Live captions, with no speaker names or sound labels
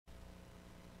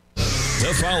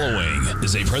The following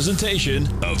is a presentation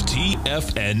of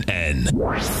TFNN.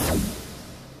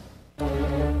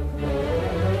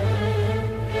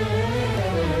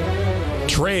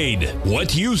 Trade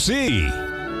what you see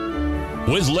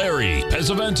with Larry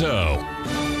Pesavento.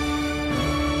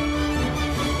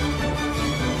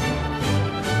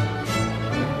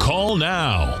 Call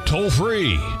now, toll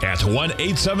free at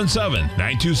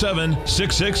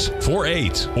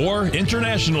 1-877-927-6648 or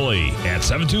internationally at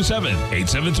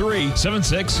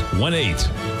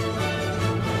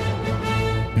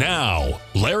 727-873-7618. Now,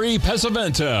 Larry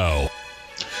Pesavento.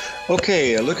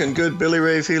 Okay, looking good, Billy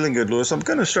Ray, feeling good, Lewis. I'm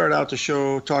going to start out the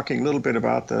show talking a little bit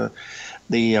about the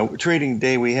trading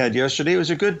day we had yesterday. It was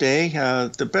a good day.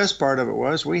 The best part of it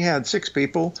was we had 6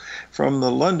 people from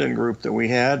the London group that we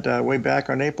had way back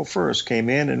on April 1st came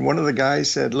in, and one of the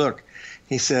guys said, look,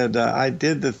 he said, I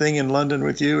did the thing in London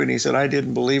with you, and he said, I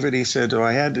didn't believe it. He said, so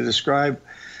I had to describe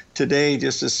today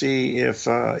just to see if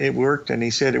it worked, and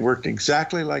he said it worked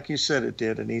exactly like you said it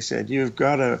did, and he said you've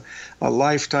got a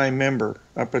lifetime member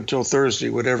up until Thursday,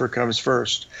 whatever comes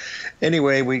first.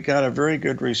 Anyway, we got a very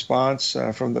good response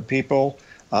from the people.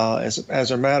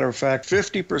 As a matter of fact,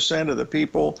 50% of the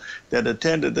people that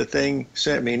attended the thing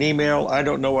sent me an email. I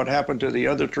don't know what happened to the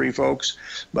other 3 folks,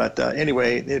 but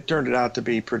anyway, it turned out to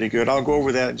be pretty good. I'll go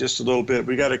over that in just a little bit.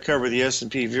 We got to cover the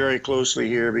S&P very closely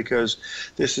here because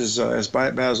this is, as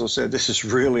Basil said, this is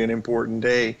really an important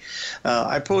day.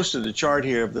 I posted a chart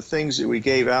here of the things that we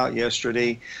gave out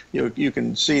yesterday. You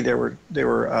can see there were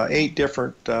 8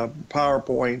 different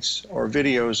PowerPoints or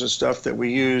videos and stuff that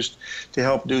we used to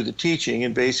help do the teaching.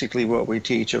 And basically what we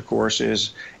teach, of course,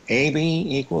 is AB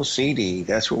equals CD.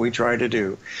 That's what we try to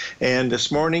do. And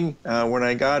this morning, when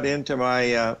I got into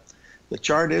my, the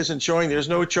chart isn't showing, there's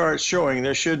no chart showing.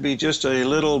 There should be just a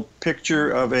little picture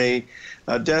of a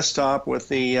desktop with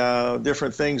the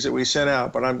different things that we sent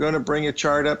out. But I'm going to bring a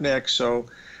chart up next, so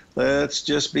let's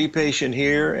just be patient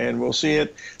here, and we'll see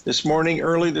it this morning.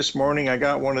 Early this morning, I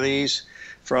got one of these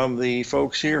from the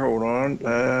folks here. Hold on.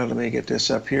 Let me get this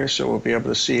up here so we'll be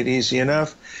able to see it easy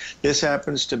enough. This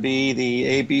happens to be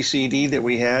the ABCD that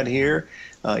we had here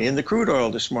in the crude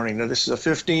oil this morning. Now, this is a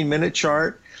 15-minute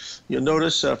chart. You'll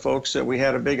notice, folks, that we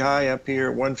had a big high up here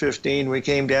at 115. We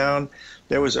came down.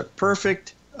 There was a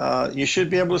perfect, you should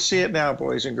be able to see it now,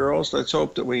 boys and girls. Let's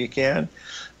hope that we can.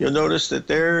 You'll notice that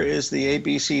there is the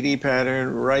ABCD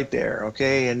pattern right there,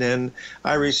 okay? And then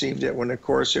I received it when, of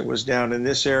course, it was down in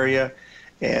this area.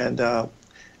 And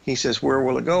he says, where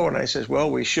will it go? And I says, well,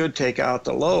 we should take out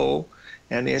the low.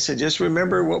 And he said, just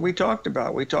remember what we talked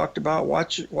about. We talked about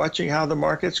watching how the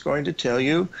market's going to tell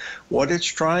you what it's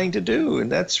trying to do.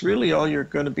 And that's really all you're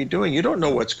going to be doing. You don't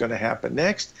know what's going to happen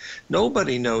next.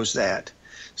 Nobody knows that.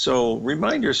 So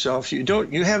remind yourself, you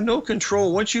have no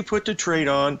control. Once you put the trade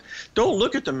on, don't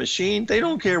look at the machine. They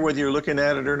don't care whether you're looking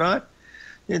at it or not.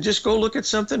 Just go look at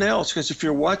something else, because if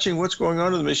you're watching what's going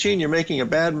on in the machine, you're making a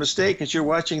bad mistake because you're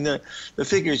watching the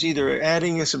figures either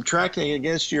adding and subtracting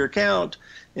against your account,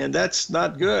 and that's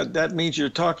not good. That means you're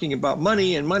talking about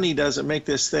money, and money doesn't make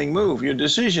this thing move. Your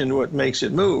decision what makes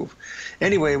it move.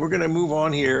 Anyway, we're going to move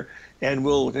on here, and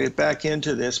we'll get back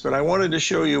into this, but I wanted to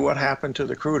show you what happened to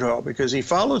the crude oil, because he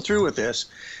followed through with this,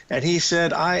 and he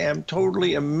said, I am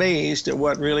totally amazed at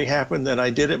what really happened, that I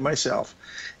did it myself.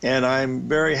 And I'm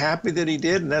very happy that he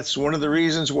did, and that's one of the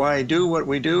reasons why I do what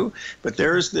we do. But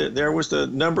there was the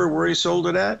number where he sold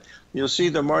it at. You'll see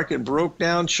the market broke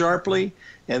down sharply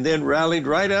and then rallied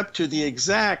right up to the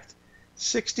exact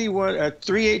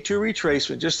 382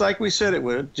 retracement, just like we said it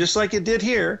would, just like it did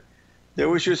here. There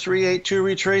was your 382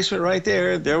 retracement right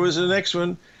there. There was the next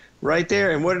one right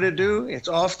there. And what did it do? It's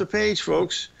off the page,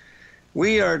 folks.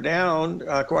 We are down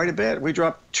quite a bit. We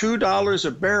dropped $2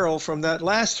 a barrel from that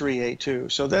last 382.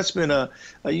 So that's been a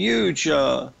huge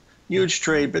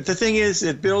trade. But the thing is,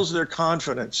 it builds their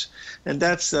confidence. And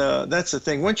that's the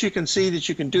thing. Once you can see that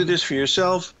you can do this for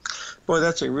yourself, boy,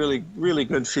 that's a really, really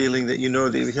good feeling that you know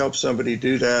that you helped somebody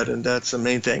do that, and that's the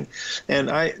main thing. And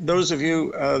those of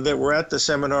you that were at the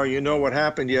seminar, you know what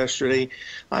happened yesterday.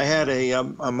 I had a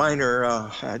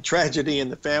minor tragedy in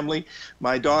the family.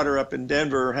 My daughter up in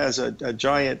Denver has a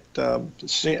giant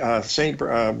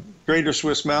Greater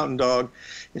Swiss Mountain Dog,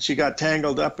 and she got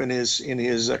tangled up in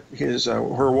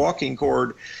her walking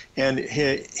cord, and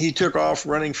he took off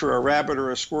running for a rabbit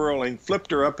or a squirrel and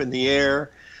flipped her up in the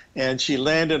air, and she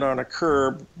landed on a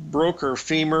curb, broke her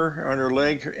femur on her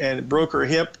leg, and broke her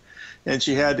hip, and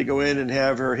she had to go in and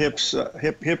have her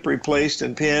hip replaced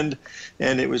and pinned,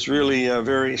 and it was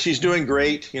really she's doing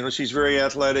great. You know, she's very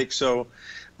athletic, so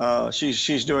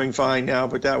She's doing fine now,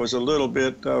 but that was a little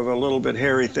bit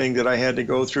hairy thing that I had to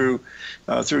go through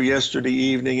yesterday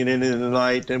evening and into the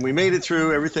night. And we made it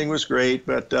through. Everything was great,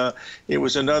 but it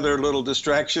was another little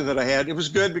distraction that I had. It was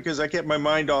good because I kept my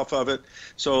mind off of it.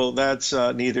 So that's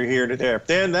neither here nor there.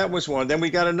 Then that was one. Then we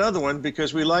got another one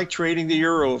because we like trading the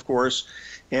euro, of course.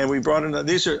 And we brought in,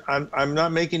 these are, I'm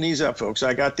not making these up, folks.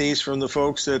 I got these from the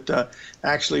folks that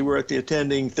actually were at the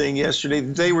attending thing yesterday.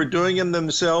 They were doing them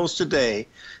themselves today,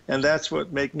 and that's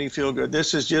what made me feel good.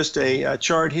 This is just a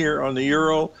chart here on the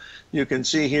euro. You can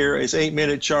see here it's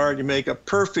 8-minute chart. You make a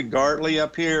perfect Gartley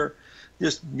up here.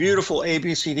 Just beautiful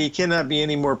ABCD, cannot be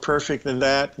any more perfect than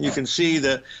that. You can see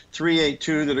the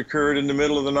 382 that occurred in the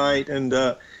middle of the night, and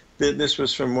this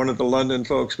was from one of the London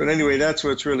folks. But anyway, that's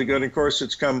what's really good. Of course,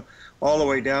 it's come all the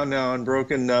way down now and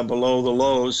broken below the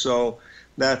lows. So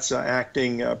that's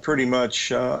acting pretty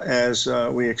much as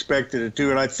we expected it to.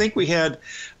 And I think we had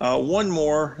one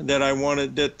more that I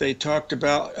wanted that they talked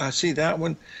about. See that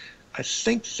one? I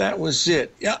think that was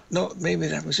it. Yeah, no, maybe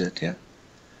that was it. Yeah.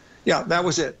 Yeah, that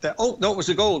was it. Oh, no, it was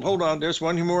the gold. Hold on. There's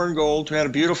one more in gold. We had a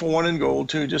beautiful one in gold,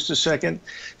 too. Just a second.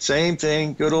 Same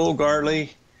thing. Good old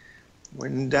Gartley.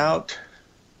 When in doubt,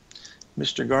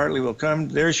 Mr. Gartley will come.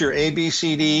 There's your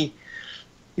ABCD.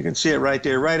 You can see it right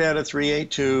there, right out of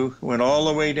 382. Went all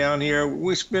the way down here.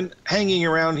 We've been hanging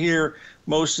around here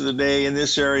most of the day in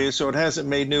this area, so it hasn't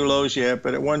made new lows yet.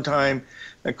 But at one time,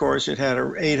 of course, it had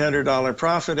an $800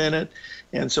 profit in it.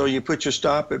 And so you put your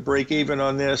stop at break even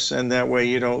on this, and that way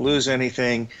you don't lose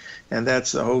anything. And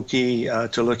that's the whole key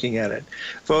to looking at it.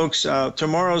 Folks,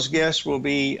 tomorrow's guest will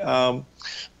be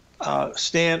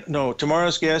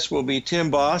tomorrow's guest will be Tim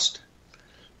Bost.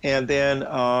 And then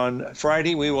on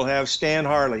Friday, we will have Stan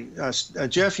Harley.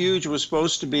 Jeff Hughes was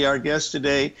supposed to be our guest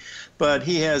today, but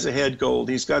he has a head cold.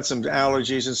 He's got some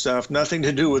allergies and stuff, nothing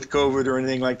to do with COVID or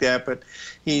anything like that, but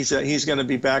he's going to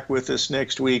be back with us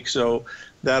next week, so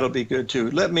that'll be good too.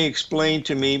 Let me explain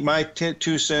to me my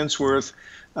 2 cents worth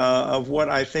of what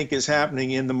I think is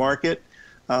happening in the market.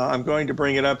 I'm going to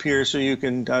bring it up here so you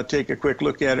can take a quick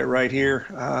look at it right here.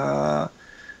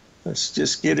 Let's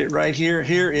just get it right here.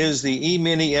 Here is the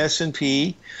E-mini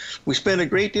S&P. We spent a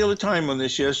great deal of time on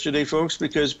this yesterday, folks,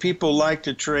 because people like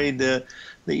to trade the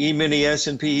E-mini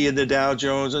S&P and the Dow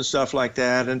Jones and stuff like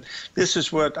that. And this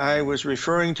is what I was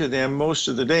referring to them most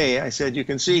of the day. I said, you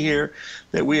can see here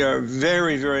that we are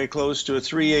very, very close to a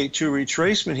 382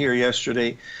 retracement here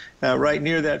yesterday, right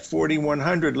near that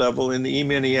 4,100 level in the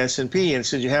E-mini S&P. And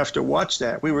said you have to watch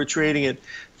that. We were trading at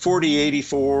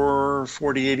 4084,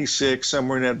 4086,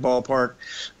 somewhere in that ballpark.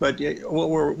 But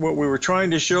what we were trying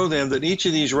to show them that each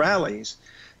of these rallies,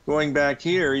 going back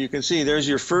here, you can see there's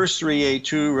your first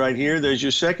 382 right here. There's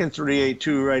your second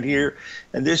 382 right here.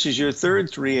 And this is your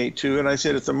third 382. And I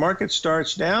said, if the market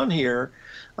starts down here,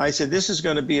 I said, this is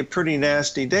going to be a pretty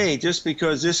nasty day just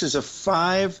because this is a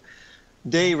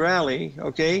 5-day rally,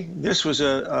 okay? This was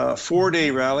a 4-day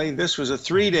rally. This was a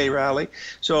 3-day rally.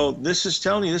 So this is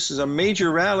telling you this is a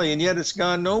major rally, and yet it's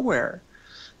gone nowhere.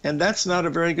 And that's not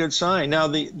a very good sign. Now,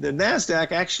 the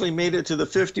NASDAQ actually made it to the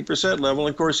 50% level.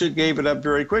 Of course, it gave it up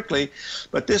very quickly.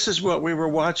 But this is what we were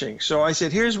watching. So I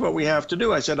said, here's what we have to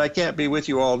do. I said, I can't be with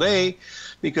you all day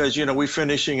because, you know, we're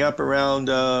finishing up around,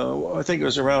 I think it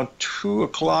was around 2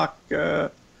 o'clock.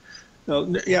 Around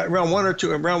 1 or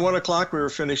 2, around 1 o'clock we were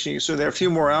finishing. So there are a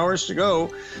few more hours to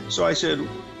go. So I said,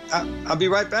 I'll be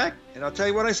right back. And I'll tell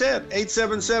you what I said,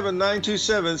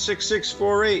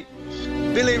 877-927-6648.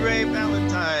 Billy Ray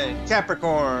Valentine,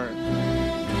 Capricorn.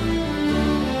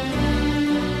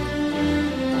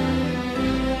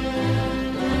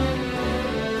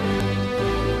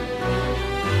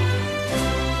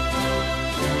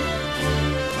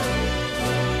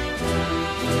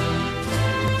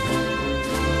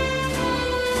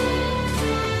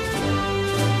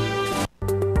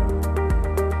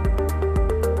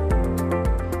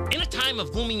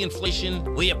 Of booming inflation,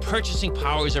 where your purchasing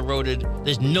power is eroded,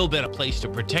 there's no better place to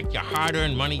protect your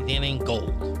hard-earned money than in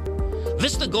gold.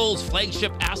 Vista Gold's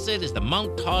flagship asset is the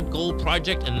Mount Todd Gold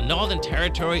Project in the Northern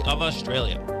Territory of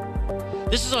Australia.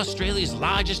 This is Australia's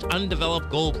largest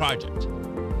undeveloped gold project.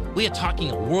 We are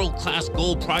talking a world-class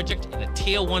gold project in a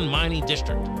Tier 1 mining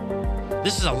district.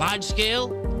 This is a large-scale,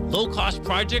 low-cost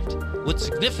project with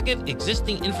significant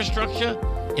existing infrastructure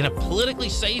in a politically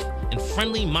safe and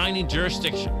friendly mining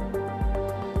jurisdiction.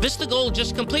 Vista Gold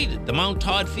just completed the Mount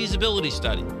Todd feasibility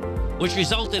study, which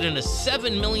resulted in a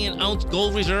 7 million ounce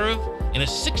gold reserve and a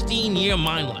 16-year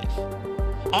mine life.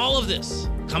 All of this,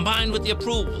 combined with the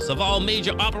approvals of all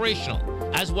major operational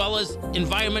as well as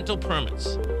environmental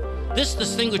permits. This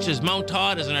distinguishes Mount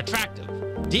Todd as an attractive,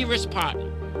 de-risk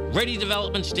partner ready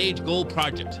development stage gold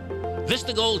project.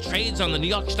 Vista Gold trades on the New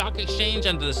York Stock Exchange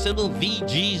under the symbol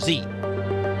VGZ.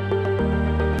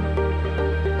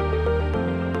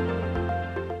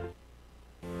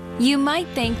 You might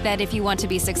think that if you want to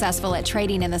be successful at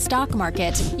trading in the stock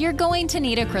market, you're going to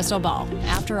need a crystal ball.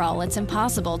 After all, it's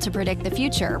impossible to predict the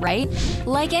future, right?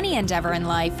 Like any endeavor in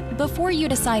life, before you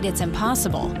decide it's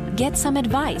impossible, get some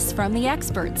advice from the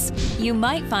experts. You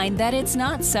might find that it's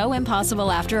not so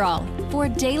impossible after all. For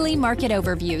daily market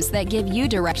overviews that give you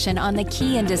direction on the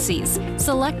key indices,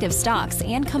 selective stocks,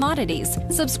 and commodities,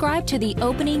 subscribe to the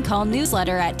Opening Call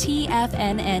newsletter at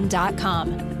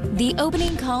TFNN.com. The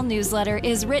Opening Call newsletter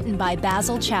is written by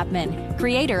Basil Chapman,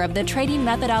 creator of the trading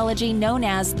methodology known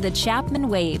as the Chapman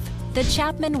Wave. The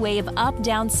Chapman Wave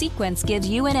up-down sequence gives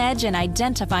you an edge in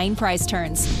identifying price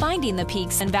turns, finding the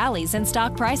peaks and valleys in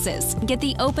stock prices. Get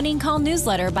the Opening Call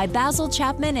newsletter by Basil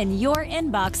Chapman in your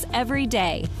inbox every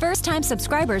day. First-time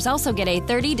subscribers also get a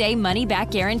 30-day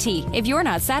money-back guarantee. If you're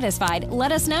not satisfied,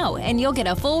 let us know, and you'll get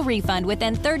a full refund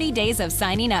within 30 days of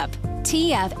signing up.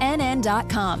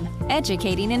 TFNN.com,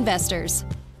 educating investors.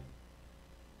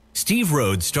 Steve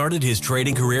Rhodes started his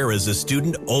trading career as a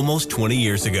student almost 20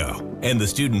 years ago, and the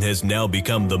student has now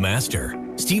become the master.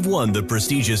 Steve won the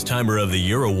prestigious Timer of the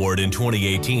Year award in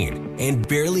 2018 and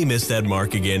barely missed that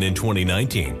mark again in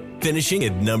 2019, finishing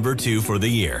at number 2 for the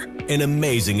year. An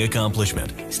amazing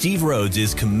accomplishment. Steve Rhodes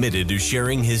is committed to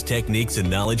sharing his techniques and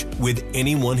knowledge with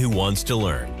anyone who wants to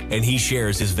learn, and he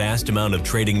shares his vast amount of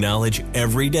trading knowledge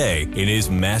every day in his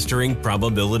Mastering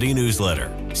Probability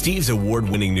newsletter. Steve's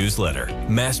award-winning newsletter,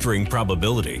 Mastering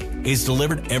Probability, is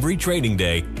delivered every trading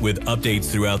day with updates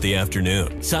throughout the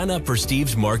afternoon. Sign up for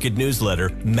Steve's market newsletter,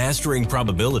 Mastering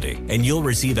Probability, and you'll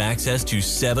receive access to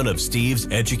 7 of Steve's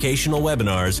educational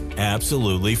webinars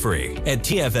absolutely free. At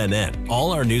TFNN,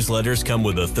 all our newsletters come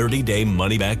with a 30-day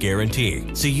money-back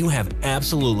guarantee, so you have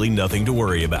absolutely nothing to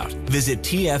worry about. Visit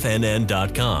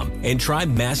TFNN.com and try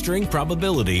Mastering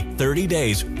Probability 30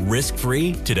 days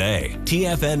risk-free today.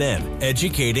 TFNN,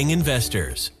 educating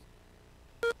investors.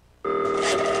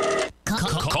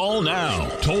 Call now,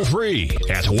 toll free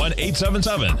at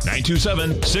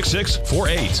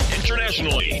 1-877-927-6648.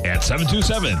 Internationally at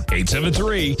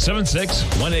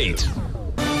 727-873-7618.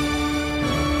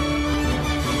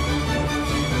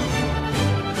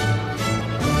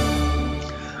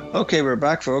 Okay, we're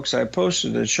back, folks. I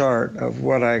posted a chart of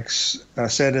what I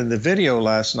said in the video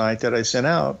last night that I sent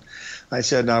out. I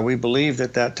said, now we believe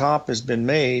that that top has been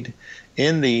made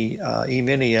in the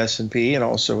E-mini S&P and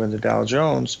also in the Dow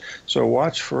Jones. So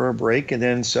watch for a break and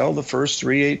then sell the first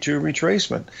 382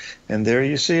 retracement. And there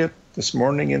you see it this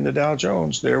morning in the Dow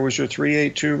Jones. There was your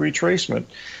 382 retracement.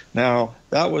 Now,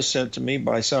 that was sent to me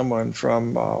by someone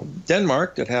from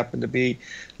Denmark that happened to be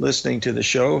listening to the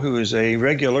show, who is a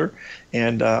regular.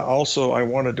 And also, I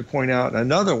wanted to point out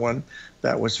another one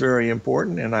that was very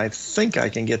important, and I think I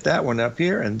can get that one up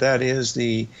here, and that is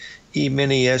the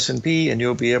E-mini S&P, and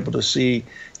you'll be able to see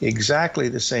exactly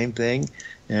the same thing.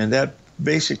 And that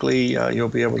basically you'll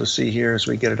be able to see here as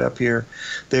we get it up here.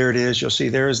 There it is. You'll see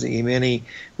there's the E-mini.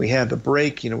 We had the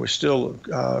break. We're still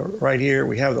right here.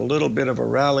 We have a little bit of a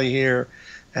rally here,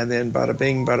 and then bada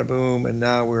bing, bada boom, and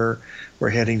now we're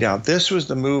heading down. This was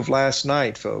the move last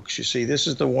night, folks. You see, this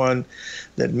is the one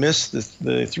that missed the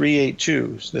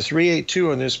 382s. The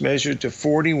 382 on this measured to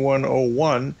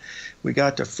 4101. We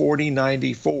got to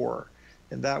 4094,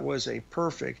 and that was a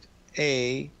perfect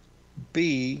A,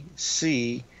 B,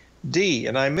 C, D.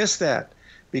 And I missed that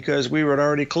because we were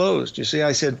already closed. You see,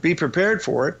 I said be prepared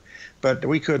for it, but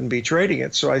we couldn't be trading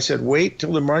it. So I said wait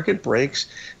till the market breaks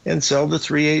and sell the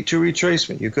 382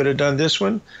 retracement. You could have done this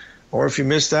one, or if you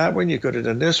missed that one, you could have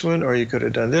done this one, or you could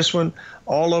have done this one.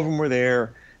 All of them were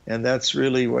there, and that's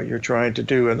really what you're trying to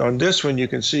do. And on this one, you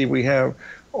can see we have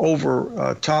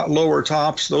over lower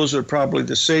tops. Those are probably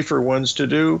the safer ones to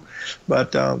do,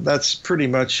 but that's pretty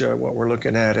much what we're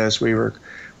looking at as we were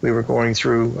going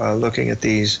through looking at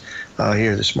these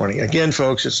here this morning. Again,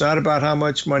 folks, it's not about how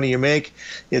much money you make.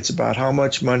 It's about how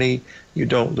much money you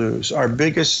don't lose. Our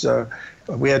biggest,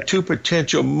 we had 2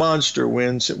 potential monster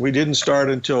wins. We didn't start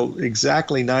until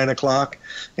exactly 9 o'clock,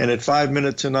 and at 5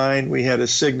 minutes to 9, we had a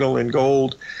signal in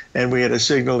gold, and we had a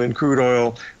signal in crude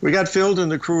oil. We got filled in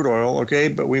the crude oil, okay,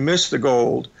 but we missed the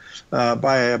gold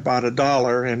by about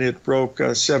 $1, and it broke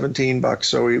 $17.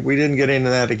 So we didn't get into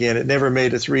that again. It never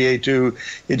made a 382.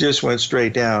 It just went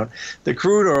straight down. The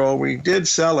crude oil, we did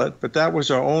sell it, but that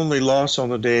was our only loss on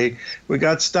the day. We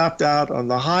got stopped out on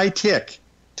the high tick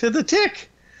to the tick.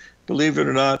 believe it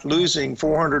or not, losing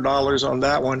 $400 on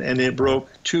that one, and it broke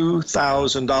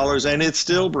 $2,000, and it's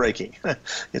still breaking.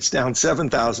 It's down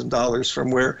 $7,000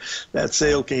 from where that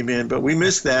sale came in, but we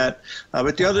missed that.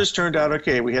 But the others turned out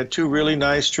okay. We had two really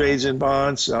nice trades in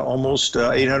bonds, almost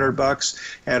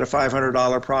 $800, had a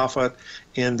 $500 profit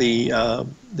in the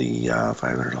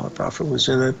 $500 profit was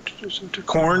in the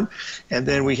corn, and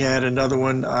then we had another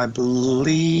one, I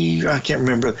believe, I can't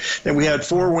remember. Then we had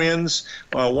 4 wins,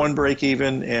 1 break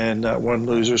even, and 1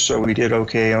 loser, so we did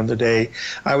okay on the day.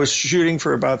 I was shooting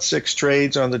for about 6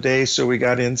 trades on the day, so we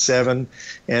got in 7,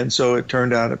 and so it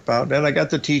turned out about. And I got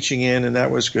the teaching in, and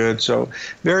that was good. So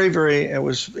very, very.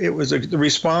 The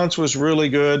response was really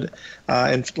good,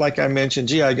 and like I mentioned,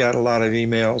 I got a lot of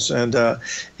emails, and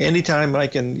anytime I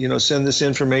can, send this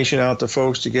information out to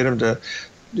folks to get them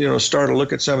to, start to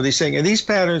look at some of these things. And these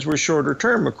patterns were shorter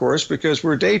term, of course, because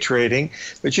we're day trading,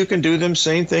 but you can do them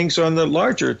same things on the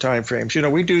larger time frames.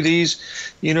 We do these,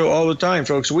 all the time,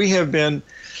 folks. We have been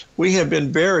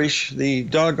bearish, the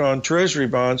doggone treasury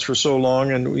bonds, for so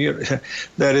long, and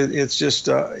that it's just,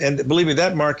 and believe me,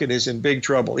 that market is in big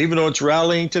trouble, even though it's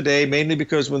rallying today, mainly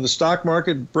because when the stock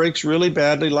market breaks really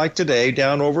badly, like today,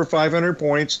 down over 500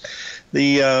 points,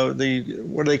 the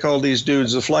what do they call these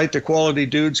dudes? The flight to quality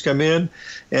dudes come in,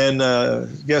 and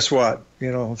guess what?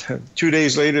 2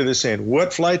 days later, they're saying,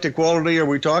 what flight to quality are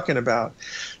we talking about?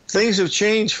 Things have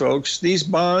changed, folks. These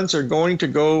bonds are going to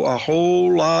go a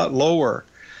whole lot lower.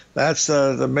 That's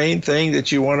the main thing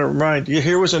that you want to remind.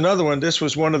 Here was another one. This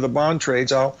was one of the bond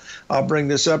trades. I'll bring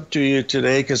this up to you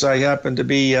today because I happened to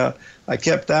be I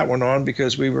kept that one on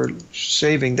because we were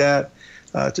saving that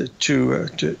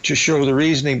to show the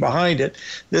reasoning behind it.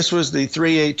 This was the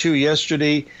 382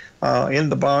 yesterday in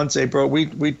the bonds. They broke.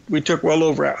 We took well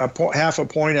over half a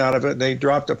point out of it. They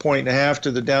dropped 1.5 points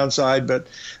to the downside, but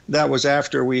that was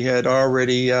after we had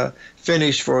already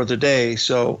finished for the day.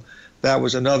 So that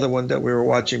was another one that we were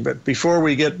watching. But before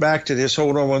we get back to this,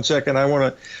 hold on one second. I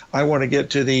want to get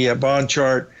to the bond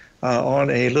chart on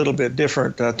a little bit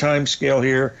different time scale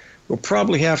here. We'll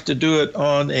probably have to do it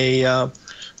on a.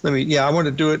 I want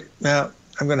to do it now.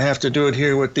 I'm going to have to do it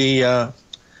here with the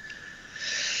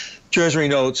Treasury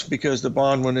notes because the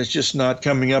bond one is just not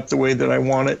coming up the way that I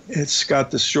want it. It's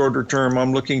got the shorter term.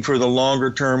 I'm looking for the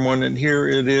longer term one, and here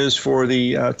it is for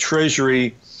the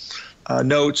Treasury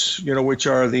notes, which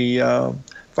are the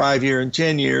 5 year and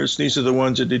 10 years. These are the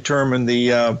ones that determine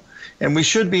the, and we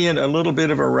should be in a little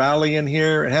bit of a rally in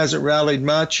here. It hasn't rallied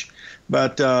much,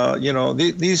 but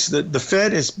the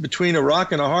Fed is between a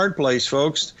rock and a hard place,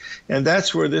 folks, and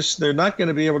that's where they're not going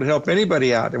to be able to help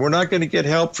anybody out, and we're not going to get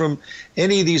help from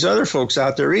any of these other folks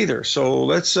out there either. So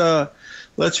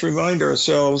let's remind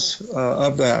ourselves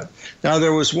of that. Now,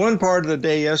 there was one part of the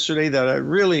day yesterday that I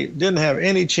really didn't have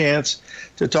any chance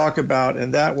to talk about,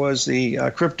 and that was the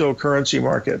cryptocurrency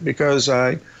market, because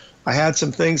I had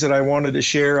some things that I wanted to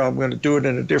share. I'm going to do it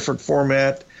in a different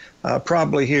format,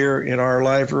 probably here in our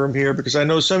live room here, because I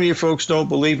know some of you folks don't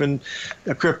believe in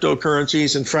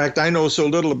cryptocurrencies. In fact, I know so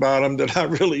little about them that I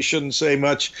really shouldn't say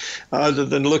much other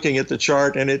than looking at the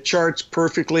chart, and it charts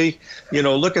perfectly.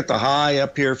 Look at the high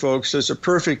up here, folks. There's a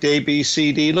perfect A, B,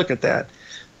 C, D. Look at that.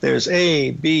 There's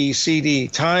A, B, C, D,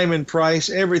 time and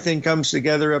price. Everything comes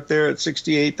together up there at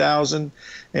 68,000,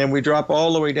 and we drop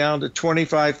all the way down to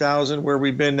 25,000 where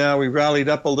we've been now. We rallied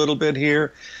up a little bit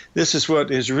here. This is what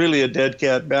is really a dead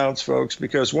cat bounce, folks,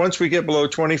 because once we get below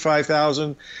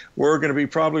 25,000, we're going to be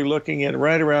probably looking at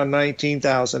right around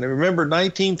 19,000. And remember,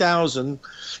 19,000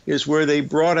 is where they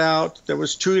brought out, that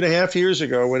was 2.5 years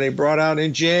ago, when they brought out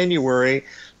in January,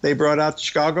 they brought out the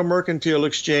Chicago Mercantile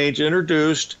Exchange,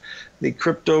 introduced the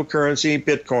cryptocurrency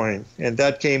Bitcoin, and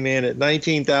that came in at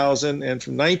 19,000, and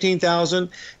from 19,000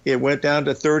 it went down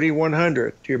to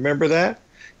 3,100. Do you remember that?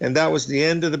 And that was the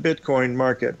end of the Bitcoin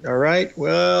market. All right.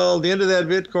 Well, the end of that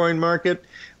Bitcoin market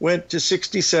went to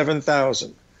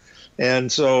 67,000.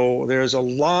 And so there's a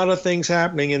lot of things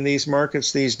happening in these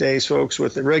markets these days, folks,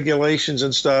 with the regulations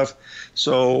and stuff.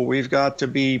 So we've got to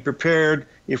be prepared.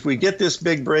 If we get this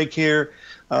big break here,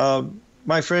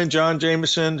 my friend John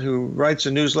Jameson, who writes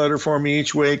a newsletter for me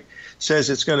each week,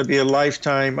 says it's going to be a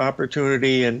lifetime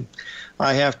opportunity. And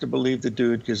I have to believe the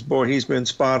dude because, boy, he's been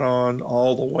spot on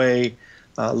all the way.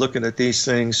 Looking at these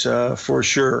things for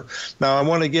sure. Now, I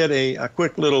want to get a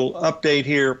quick little update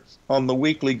here on the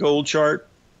weekly gold chart.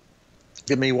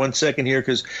 Give me 1 second here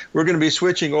because we're going to be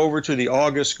switching over to the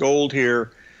August gold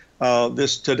here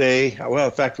this today. Well,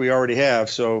 in fact, we already have.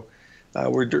 So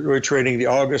we're trading the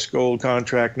August gold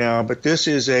contract now. But this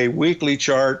is a weekly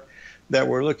chart that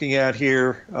we're looking at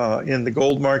here in the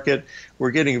gold market.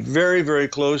 We're getting very, very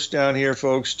close down here,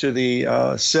 folks, to the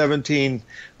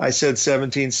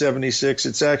 1776.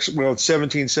 It's actually, well, it's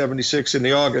 1776 in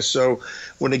the August. So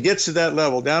when it gets to that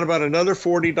level, down about another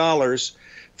 $40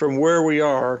 from where we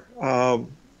are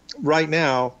right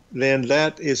now, then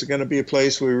that is going to be a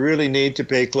place we really need to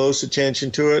pay close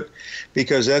attention to it,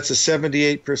 because that's a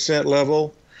 78%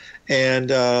 level. And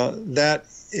that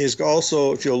is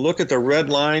also, if you'll look at the red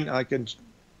line, I can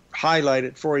highlight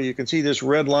it for you. You can see this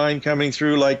red line coming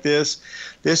through like this.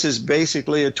 This is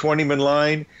basically a 20-min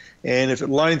line. And if it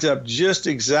lines up just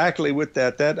exactly with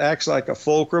that, that acts like a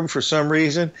fulcrum for some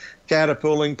reason,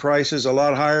 catapulting prices a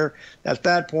lot higher. At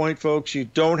that point, folks, you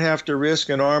don't have to risk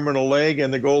an arm and a leg in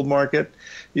the gold market.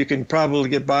 You can probably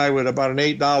get by with about an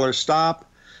 $8 stop.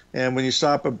 And when you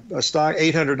stop a stock,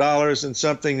 $800 in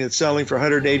something that's selling for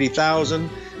 $180,000,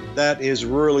 that is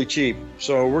really cheap.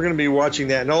 So we're going to be watching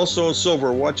that. And also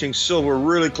silver, watching silver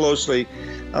really closely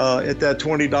at that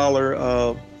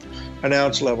 $20 an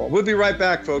ounce level. We'll be right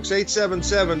back, folks.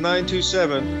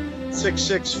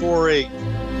 877-927-6648.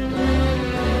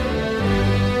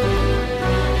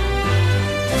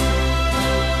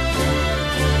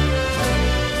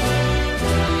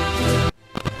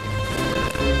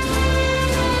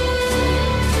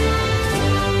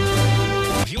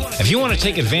 If you want to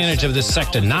take advantage of this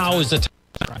sector, now is the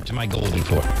time to my gold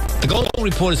report. The gold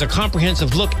report is a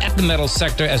comprehensive look at the metal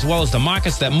sector as well as the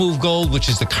markets that move gold, which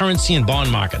is the currency and bond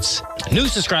markets. New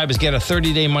subscribers get a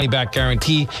 30-day money-back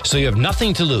guarantee, so you have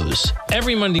nothing to lose.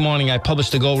 Every Monday morning, I publish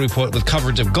the gold report with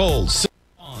coverage of gold, silver,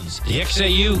 bonds, the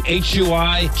XAU,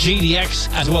 HUI,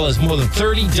 GDX, as well as more than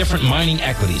 30 different mining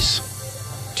equities.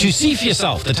 To see for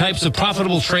yourself the types of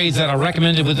profitable trades that are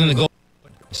recommended within the gold,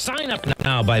 sign up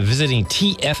now by visiting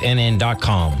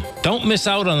TFNN.com. Don't miss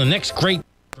out on the next great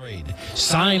trade.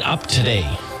 Sign up today.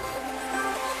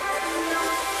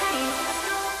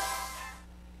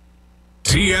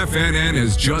 TFNN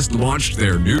has just launched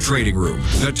their new trading room,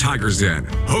 the Tiger's Den.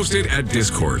 Hosted at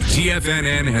Discord,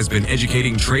 TFNN has been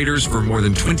educating traders for more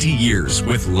than 20 years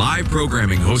with live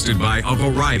programming hosted by a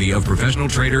variety of professional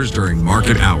traders during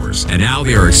market hours. And now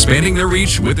they are expanding their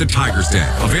reach with the Tiger's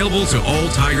Den, available to all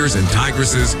tigers and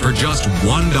tigresses for just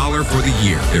 $1 for the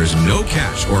year. There's no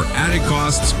cash or added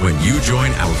costs when you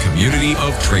join our community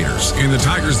of traders. In the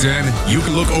Tiger's Den, you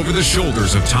can look over the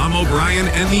shoulders of Tom O'Brien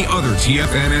and the other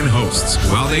TFNN hosts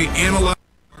while they analyze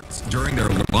during their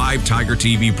live Tiger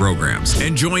TV programs,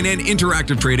 and join an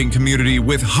interactive trading community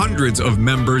with hundreds of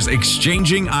members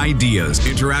exchanging ideas.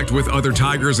 Interact with other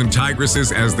tigers and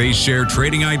tigresses as they share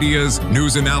trading ideas,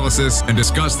 news analysis, and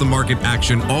discuss the market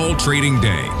action all trading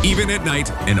day, even at night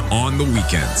and on the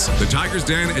weekends. The Tiger's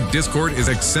Den at Discord is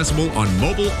accessible on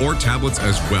mobile or tablets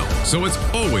as well, so it's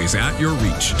always at your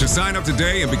reach. To sign up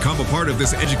today and become a part of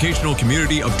this educational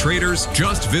community of traders,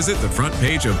 just visit the front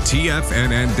page of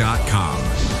TFNN.com.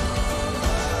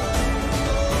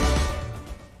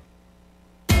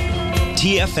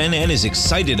 TFNN is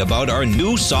excited about our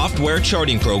new software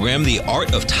charting program, The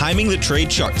Art of Timing the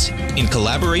Trade Charts. In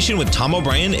collaboration with Tom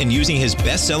O'Brien and using his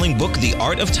best-selling book, The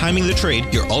Art of Timing the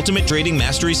Trade, Your Ultimate Trading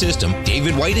Mastery System,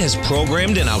 David White has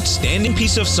programmed an outstanding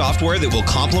piece of software that will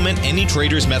complement any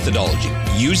trader's methodology.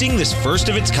 Using this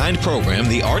first-of-its-kind program,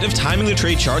 The Art of Timing the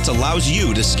Trade Charts allows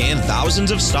you to scan thousands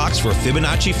of stocks for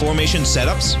Fibonacci formation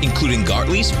setups, including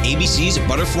Gartleys, ABCs,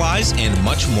 butterflies, and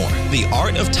much more. The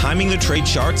Art of Timing the Trade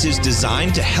Charts is designed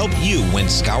to help you when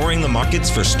scouring the markets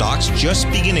for stocks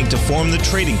just beginning to form the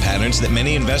trading patterns that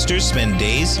many investors spend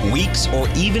days, weeks, or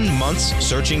even months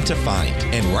searching to find.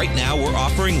 And right now, we're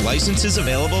offering licenses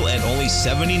available at only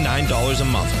 $79 a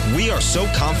month. We are so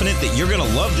confident that you're going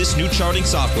to love this new charting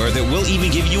software that will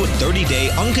even give you a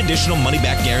 30-day unconditional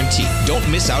money-back guarantee. Don't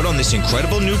miss out on this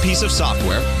incredible new piece of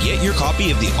software. Get your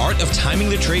copy of The Art of Timing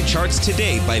the Trade Charts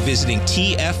today by visiting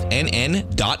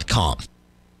TFNN.com.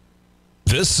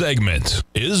 This segment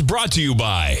is brought to you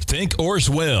by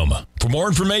Thinkorswim. For more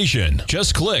information,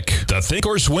 just click the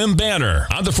Thinkorswim banner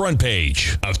on the front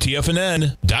page of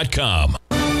TFNN.com.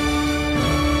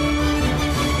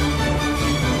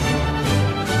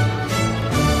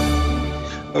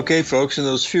 Okay, folks, in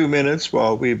those few minutes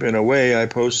while we've been away, I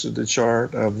posted the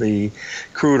chart of the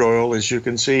crude oil. As you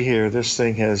can see here, this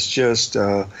thing has just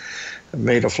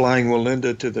made a flying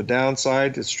Melinda to the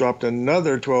downside. It's dropped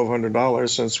another $1,200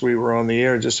 since we were on the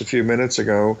air just a few minutes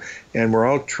ago, and we're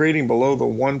out trading below the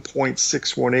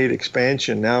 1.618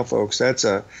 expansion now, folks. That's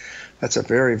a That's a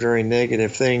very, very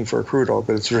negative thing for crude oil,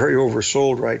 but it's very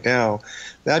oversold right now.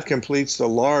 That completes the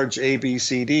large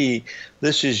ABCD.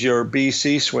 This is your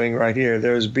BC swing right here.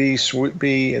 There's B,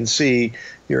 and C.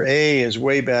 Your A is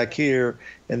way back here,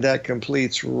 and that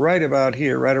completes right about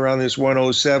here, right around this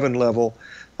 107 level.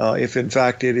 If in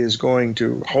fact it is going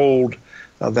to hold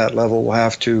that level, we'll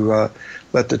have to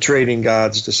let the trading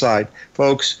gods decide.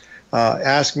 Folks,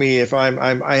 ask me if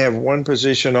I have one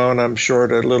position on. I'm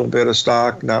short a little bit of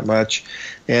stock, not much,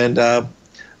 and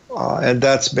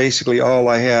that's basically all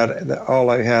I had.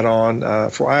 All I had on.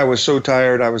 For I was so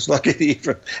tired. I was lucky to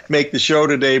even make the show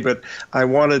today, but I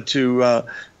wanted to,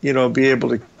 be able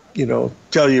to,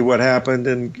 tell you what happened,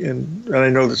 and I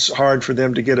know it's hard for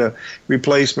them to get a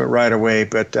replacement right away,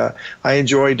 but I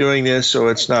enjoy doing this, so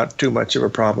it's not too much of a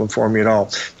problem for me at all.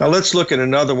 Now let's look at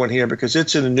another one here because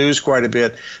it's in the news quite a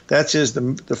bit. That's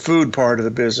the food part of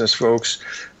the business, folks.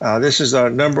 This is our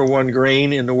 #1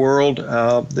 grain in the world.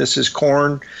 This is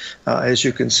corn. As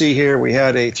you can see here, we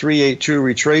had a 382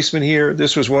 retracement here.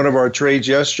 This was one of our trades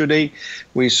yesterday.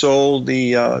 We sold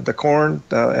the corn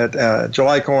at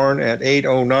July corn at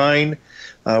 809.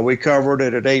 We covered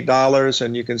it at $8,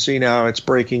 and you can see now it's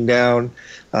breaking down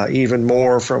even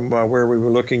more from where we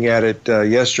were looking at it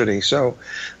yesterday. So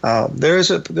there's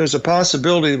a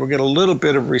possibility we'll get a little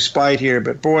bit of respite here,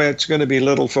 but boy, it's going to be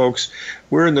little, folks.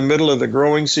 We're in the middle of the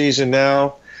growing season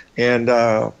now, and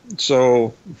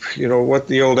so what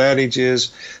the old adage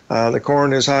is, the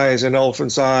corn is high as an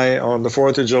elephant's eye on the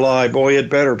 4th of July. Boy, it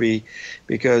better be,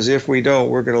 because if we don't,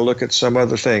 we're going to look at some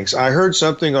other things. I heard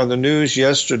something on the news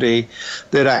yesterday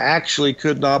that I actually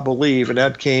could not believe, and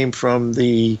that came from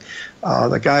the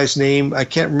guy's name. I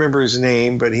can't remember his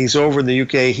name, but he's over in the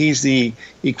UK. He's the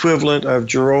equivalent of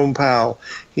Jerome Powell.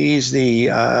 He's the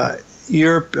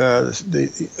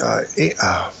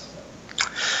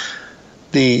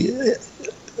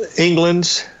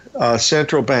England's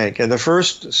central bank, and the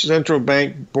first central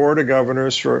bank board of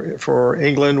governors for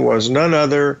England was none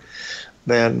other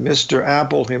than Mr.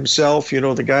 Apple himself,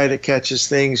 the guy that catches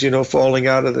things, falling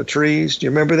out of the trees. Do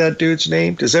you remember that dude's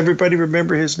name? Does everybody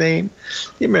remember his name?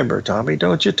 You remember, Tommy,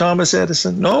 don't you? Thomas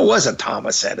Edison? No, it wasn't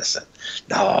Thomas Edison.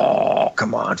 No,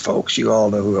 come on, folks. You all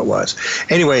know who it was.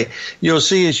 Anyway, you'll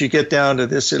see as you get down to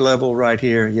this level right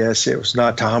here, yes, it was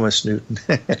not Thomas Newton.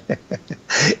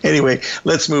 Anyway,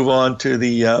 let's move on to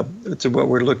to what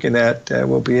we're looking at.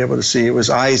 We'll be able to see it was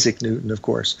Isaac Newton, of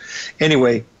course.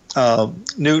 Anyway,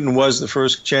 Newton was the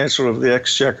first chancellor of the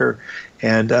Exchequer,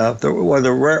 and one of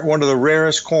the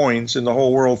rarest coins in the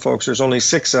whole world, folks. There's only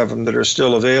 6 of them that are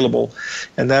still available,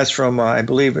 and that's from I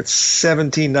believe it's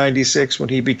 1796 when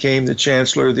he became the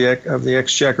chancellor of the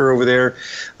Exchequer over there.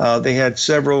 They had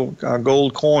several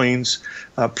gold coins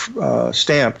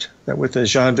stamped with the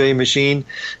Janvier machine,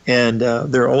 and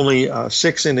there are only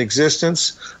 6 in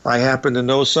existence. I happen to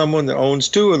know someone that owns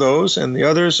 2 of those, and the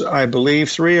others, I believe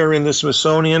 3 are in the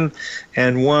Smithsonian,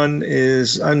 and 1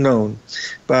 is unknown.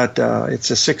 But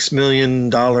it's a $6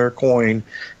 million coin,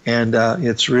 and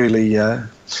it's really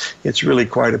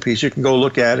quite a piece. You can go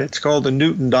look at it. It's called the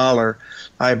Newton dollar,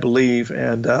 I believe,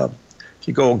 and if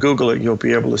you go Google it, you'll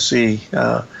be able to see.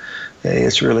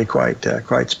 It's really quite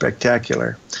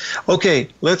spectacular. Okay,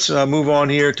 let's move on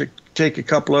here to take a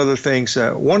couple other things.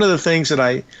 One of the things that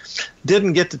I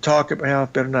didn't get to talk about, well, I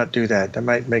better not do that. I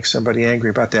might make somebody angry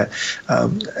about that. I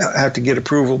have to get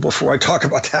approval before I talk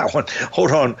about that one.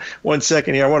 Hold on one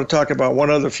second here. I want to talk about one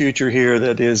other future here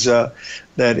that is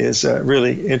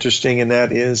really interesting, and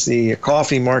that is the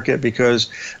coffee market, because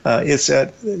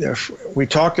we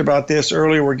talked about this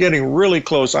earlier. We're getting really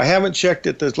close. I haven't checked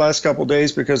it this last couple of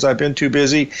days because I've been too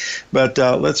busy, but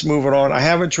let's move it on. I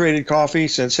haven't traded coffee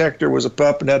since Hector was a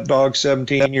pup, and that dog's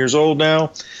 17 years old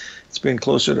now. It's been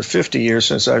closer to 50 years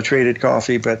since I've traded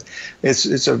coffee, but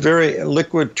it's a very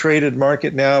liquid traded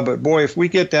market now. But boy, if we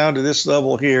get down to this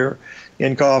level here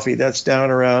in coffee, that's down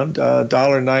around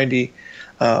 $1.90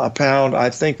 a pound. I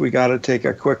think we got to take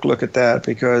a quick look at that,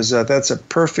 because that's a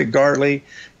perfect Gartley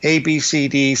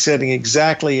ABCD setting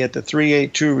exactly at the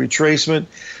 382 retracement.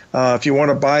 If you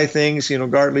want to buy things,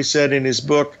 Gartley said in his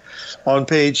book on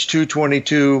page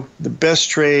 222, the best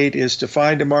trade is to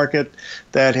find a market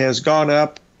that has gone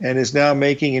up and is now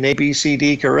making an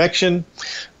ABCD correction.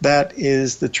 That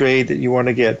is the trade that you want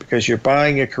to get, because you're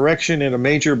buying a correction in a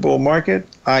major bull market,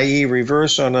 i.e.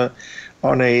 reverse on a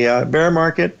bear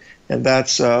market, and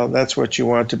that's what you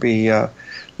want to be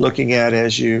looking at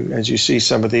as you see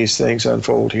some of these things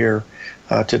unfold here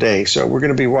today. So we're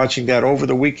going to be watching that over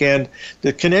the weekend.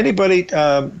 Can anybody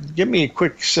give me a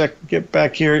quick sec? Get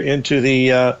back here into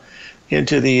the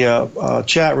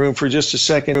chat room for just a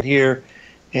second here.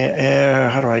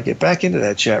 And how do I get back into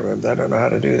that chat room? I don't know how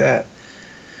to do that.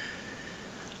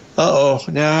 Uh-oh.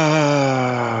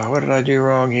 Now, what did I do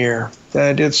wrong here?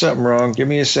 I did something wrong. Give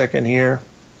me a second here.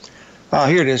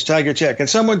 Here it is, Tiger Chat. Can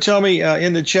someone tell me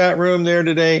in the chat room there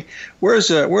today,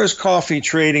 where's coffee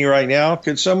trading right now?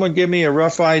 Could someone give me a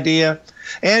rough idea?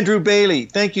 Andrew Bailey,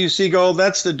 thank you, Seagull.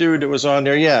 That's the dude that was on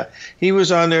there. Yeah, he was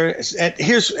on there.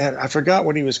 And I forgot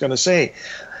what he was going to say.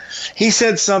 He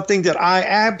said something that I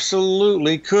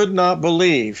absolutely could not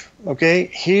believe. Okay,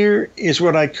 here is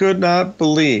what I could not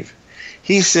believe.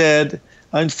 He said,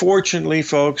 unfortunately,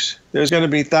 folks, there's going to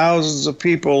be thousands of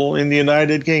people in the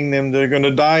United Kingdom that are going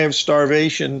to die of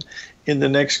starvation in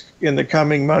the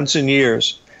coming months and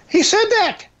years. He said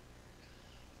that.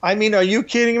 I mean, are you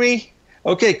kidding me?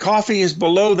 Okay, coffee is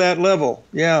below that level.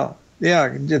 Yeah,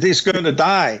 he's going to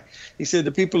die. He said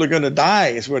the people are going to die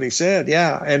is what he said.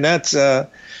 Yeah, and that's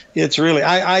it's really,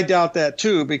 I doubt that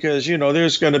too, because,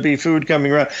 there's going to be food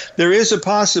coming around. There is a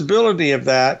possibility of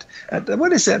that.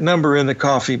 What is that number in the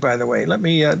coffee, by the way? Let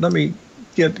me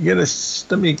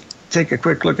take a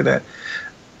quick look at that.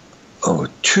 No.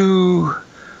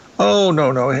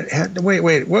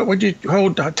 Wait. What would you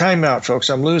hold? Time out, folks.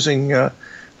 I'm losing my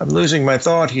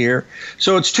thought here.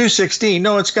 So it's 216.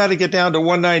 No, it's got to get down to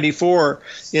 194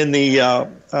 in the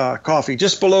coffee,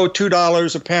 just below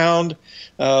 $2 a pound.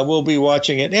 We'll be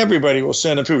watching it. Everybody will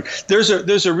send them food.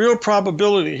 There's a real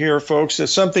probability here, folks, that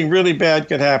something really bad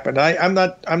could happen. I'm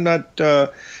not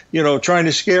trying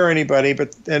to scare anybody,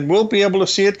 and we'll be able to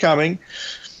see it coming.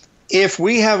 If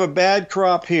we have a bad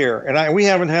crop here, and we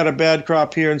haven't had a bad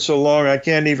crop here in so long, I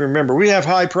can't even remember. We have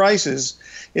high prices.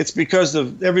 It's because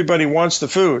everybody wants the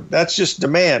food. That's just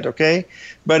demand, okay?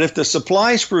 But if the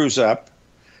supply screws up,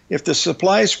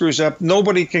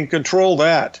 nobody can control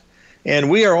that.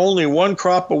 And we are only one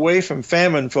crop away from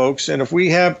famine, folks. And if we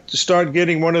have to start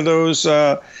getting one of those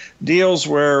deals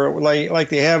where, like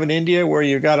they have in India, where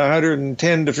you got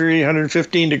 110 degree,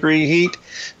 115 degree heat,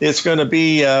 it's going to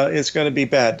be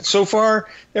bad. So far,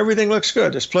 everything looks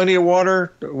good. There's plenty of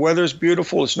water. The weather's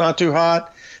beautiful. It's not too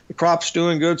hot. The crop's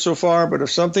doing good so far. But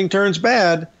if something turns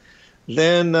bad,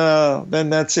 then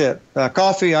that's it.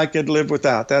 Coffee I could live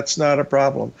without. That's not a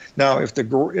problem. Now, if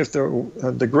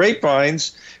the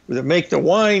grapevines that make the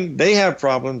wine, they have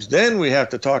problems, then we have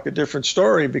to talk a different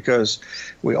story, because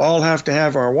we all have to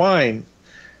have our wine.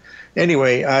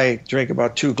 Anyway, I drink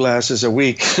about 2 glasses a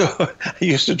week. So I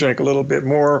used to drink a little bit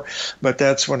more, but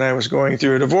that's when I was going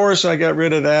through a divorce. I got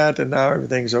rid of that, and now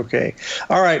everything's okay.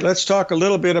 All right, let's talk a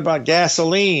little bit about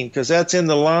gasoline, because that's in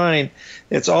the line.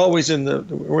 It's always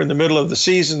we're in the middle of the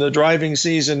season, the driving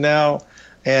season now.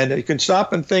 And you can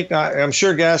stop and think. I'm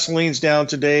sure gasoline's down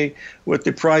today with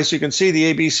the price. You can see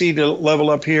the ABC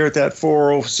level up here at that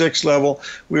 406 level.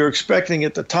 We were expecting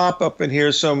it to top up in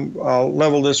here some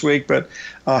level this week, but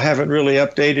haven't really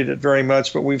updated it very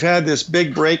much. But we've had this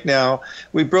big break now.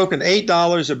 We've broken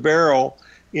 $8 a barrel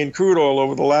in crude oil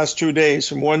over the last 2 days,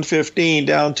 from 115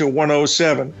 down to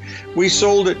 107. We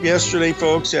sold it yesterday,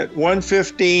 folks, at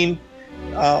 115.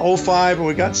 05, and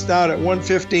we got started at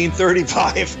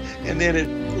 115.35, and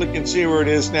then look and see where it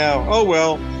is now. Oh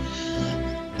well.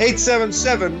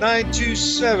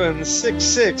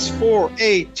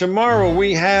 877-927-6648. Tomorrow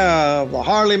we have the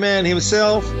Harley Man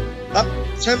himself, up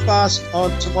Tim Boss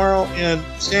on tomorrow, and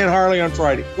Stan Harley on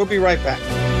Friday. We'll be right back.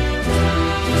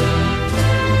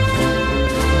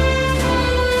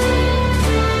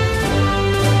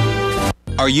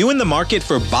 Are you in the market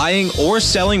for buying or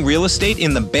selling real estate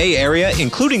in the Bay Area,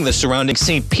 including the surrounding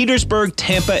St. Petersburg,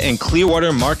 Tampa, and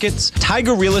Clearwater markets?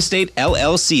 Tiger Real Estate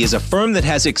LLC is a firm that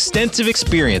has extensive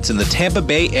experience in the Tampa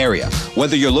Bay area.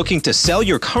 Whether you're looking to sell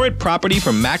your current property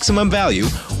for maximum value,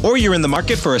 or you're in the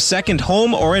market for a second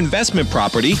home or investment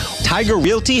property, Tiger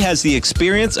Realty has the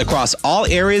experience across all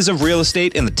areas of real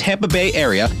estate in the Tampa Bay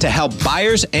area to help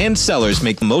buyers and sellers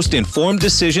make the most informed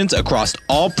decisions across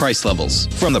all price levels.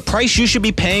 From the price you should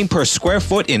be paying per square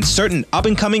foot in certain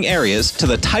up-and-coming areas to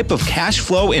the type of cash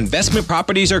flow investment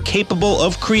properties are capable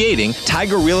of creating,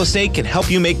 Tiger Real Estate can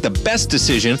help you make the best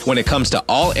decision when it comes to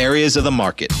all areas of the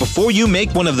market. Before you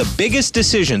make one of the biggest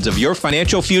decisions of your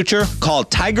financial future, call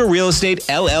Tiger Real Estate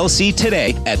LLC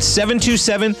today at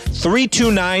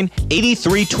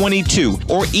 727-329-8322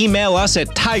 or email us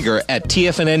at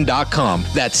tiger@tfnn.com.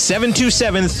 That's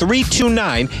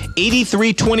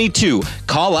 727-329-8322.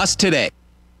 Call us today.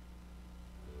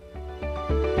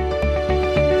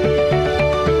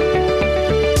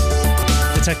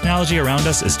 The technology around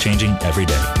us is changing every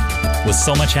day. With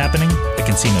so much happening, it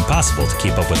can seem impossible to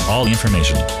keep up with all the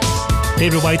information.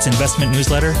 David White's investment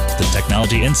newsletter, The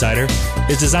Technology Insider,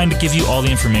 is designed to give you all the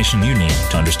information you need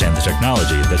to understand the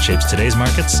technology that shapes today's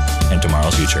markets and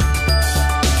tomorrow's future.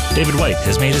 David White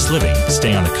has made his living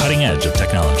staying on the cutting edge of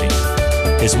technology.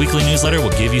 His weekly newsletter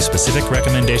will give you specific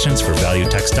recommendations for value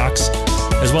tech stocks,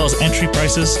 as well as entry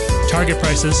prices, target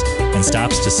prices, and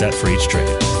stops to set for each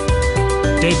trade.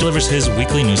 Dave delivers his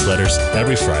weekly newsletters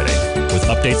every Friday with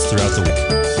updates throughout the week.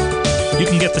 You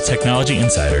can get the Technology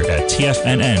Insider at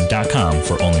TFNN.com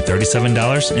for only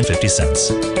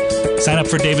 $37.50. Sign up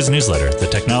for David's newsletter, The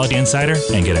Technology Insider,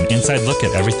 and get an inside look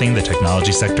at everything the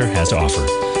technology sector has to offer.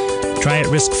 Try it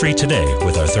risk-free today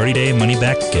with our 30-day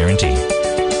money-back guarantee.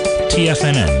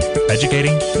 TFNN,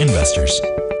 educating investors.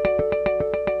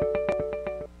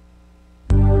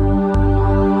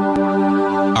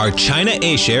 Are China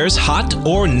A-shares hot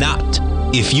or not?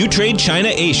 If you trade China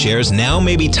A-shares, now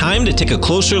may be time to take a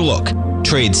closer look.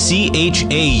 Trade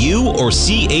CHAU or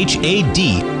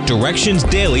CHAD, Directions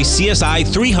Daily CSI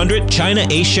 300 China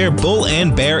A-share Bull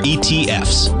and Bear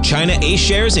ETFs. China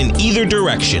A-shares in either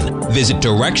direction. Visit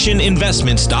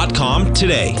directioninvestments.com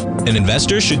today. An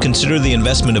investor should consider the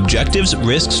investment objectives,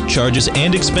 risks, charges,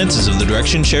 and expenses of the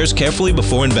Direction shares carefully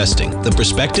before investing. The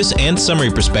prospectus and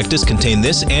summary prospectus contain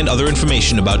this and other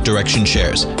information about Direction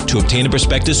shares. To obtain a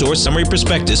prospectus or summary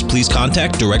prospectus, please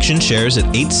contact Direction shares at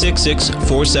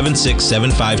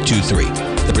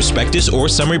 866-476-7523. The prospectus or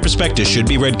summary prospectus should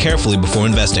be read carefully before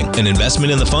investing. An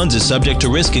investment in the funds is subject to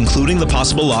risk, including the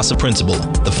possible loss of principal.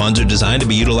 The funds are designed to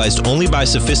be utilized only by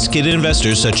sophisticated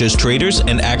investors such as traders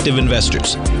and active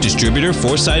investors. Distributor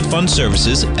Foreside Fund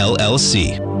Services,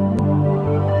 LLC.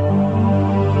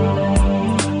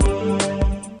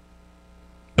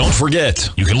 Don't forget,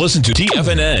 you can listen to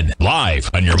TFNN live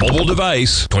on your mobile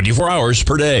device 24 hours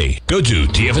per day. Go to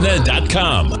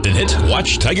TFNN.com, then hit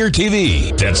Watch Tiger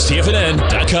TV. That's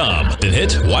TFNN.com, then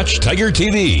hit Watch Tiger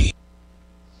TV.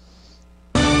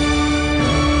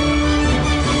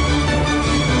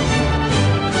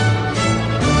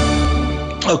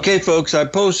 Okay, folks, I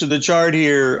posted the chart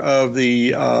here of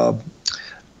the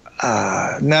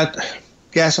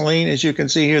gasoline. As you can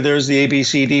see here, there's the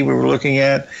ABCD we were looking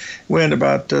at. Went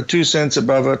about 2 cents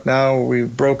above it. Now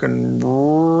we've broken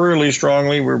really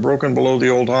strongly. We're broken below the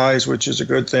old highs, which is a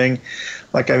good thing.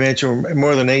 Like I mentioned, we're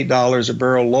more than $8 a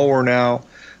barrel lower now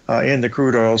in the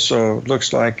crude oil. So it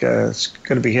looks like it's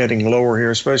going to be heading lower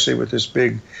here, especially with this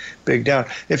big down.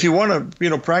 If you want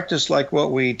to, practice like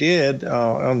what we did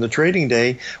on the trading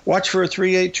day, watch for a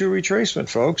 382 retracement,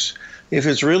 folks. If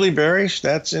it's really bearish,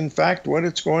 that's in fact what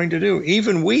it's going to do.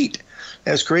 Even wheat,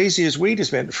 as crazy as wheat has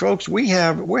been, folks, we're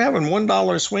having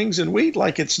 $1 swings in wheat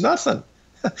like it's nothing.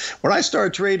 When I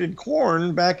started trading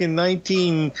corn back in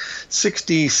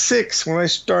 1966, when I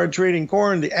started trading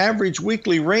corn, the average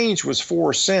weekly range was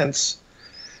 4 cents.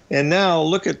 And now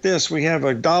look at this. We have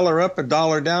 $1 up,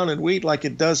 $1 down in wheat like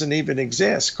it doesn't even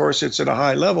exist. Of course, it's at a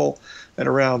high level at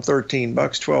around $13,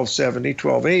 $12.70,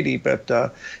 $12.80,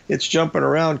 but it's jumping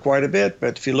around quite a bit.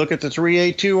 But if you look at the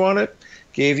 382 on it,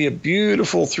 gave you a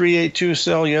beautiful 382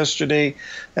 sell yesterday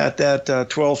at that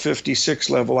 1256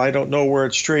 level. I don't know where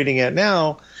it's trading at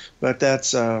now, but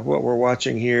that's what we're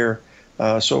watching here.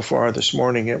 So far this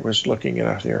morning, it was looking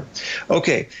at here.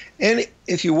 Okay, and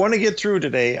if you want to get through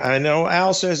today, I know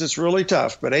Al says it's really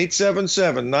tough, but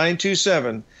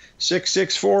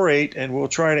 877-927-6648, and we'll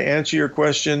try to answer your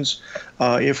questions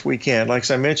if we can. Like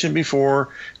I mentioned before,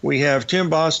 we have Tim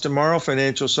Boss tomorrow,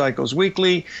 Financial Cycles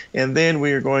Weekly, and then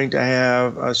we are going to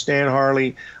have Stan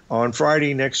Harley on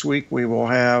Friday next week. We will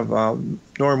have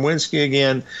Norm Winsky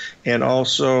again, and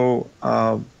also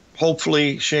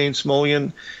hopefully Shane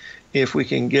Smolian, if we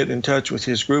can get in touch with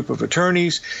his group of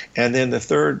attorneys. And then the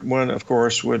third one, of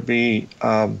course, would be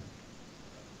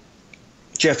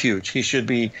Jeff Hughes. He should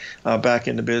be back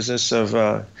in the business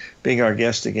of being our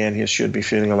guest again. He should be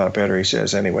feeling a lot better, he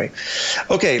says, anyway.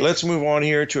 Okay, let's move on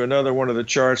here to another one of the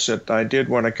charts that I did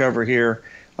want to cover here.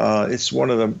 It's one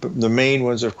of the main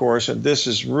ones, of course, and this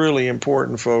is really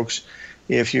important, folks.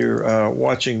 If you're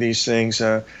watching these things,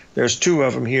 there's two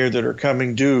of them here that are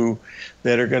coming due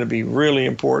that are going to be really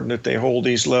important that they hold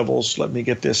these levels. Let me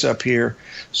get this up here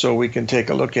so we can take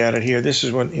a look at it here. This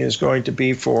is one is going to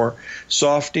be for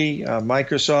Softy,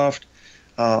 Microsoft.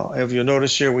 If you'll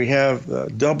notice here, we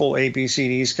have double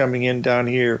ABCDs coming in down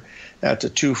here at the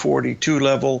 242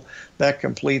 level. That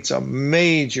completes a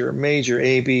major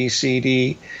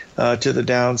ABCD to the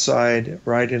downside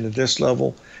right into this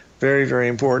level. Very, very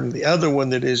important. The other one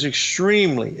that is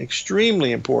extremely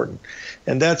important,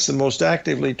 and that's the most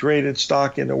actively traded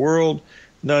stock in the world,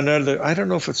 none other. I don't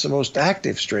know if it's the most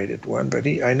active traded one, but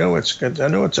I know it's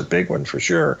a big one for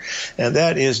sure, and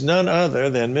that is none other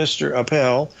than Mr.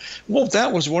 Appel. Well,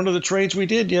 that was one of the trades we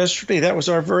did yesterday. That was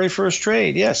our very first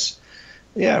trade. Yes.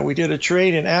 Yeah, we did a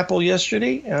trade in Apple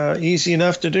yesterday. Easy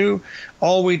enough to do.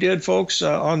 All we did, folks,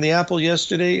 on the Apple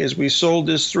yesterday is we sold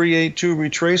this 382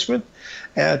 retracement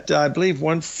at, I believe,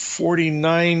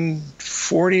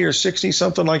 149.40 or 60,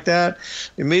 something like that.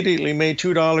 Immediately made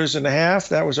 $2.50.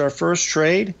 That was our first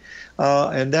trade.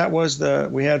 And that was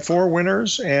we had 4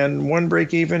 winners and 1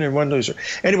 break even and 1 loser.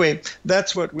 Anyway,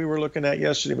 that's what we were looking at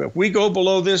yesterday. But if we go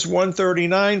below this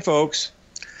 139, folks,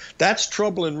 that's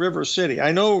trouble in River City.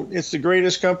 I know it's the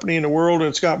greatest company in the world and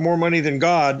it's got more money than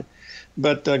God,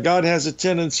 but God has a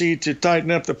tendency to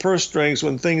tighten up the purse strings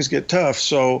when things get tough.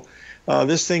 So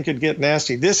this thing could get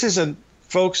nasty. This is a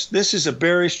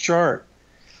bearish chart.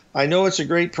 I know it's a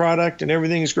great product and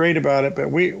everything's great about it,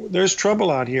 but there's trouble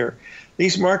out here.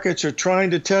 These markets are trying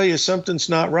to tell you something's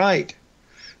not right.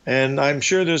 And I'm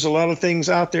sure there's a lot of things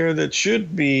out there that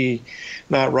should be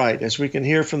not right, as we can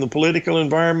hear from the political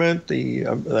environment, the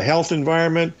health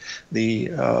environment,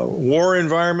 the war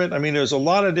environment. I mean, there's a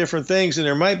lot of different things, and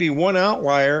there might be one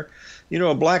outlier,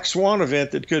 a black swan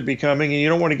event that could be coming, and you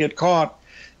don't want to get caught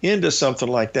into something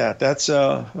like that. That's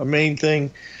a main thing,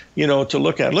 to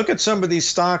look at. Look at some of these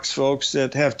stocks, folks,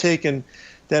 that have taken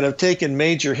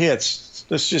major hits.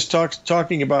 Let's just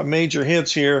talking about major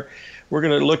hits here. We're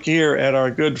going to look here at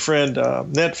our good friend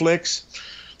Netflix.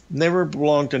 Never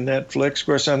belonged to Netflix. Of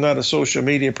course, I'm not a social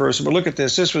media person, but look at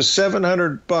this. This was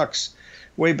 $700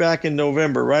 way back in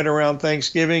November, right around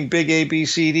Thanksgiving. Big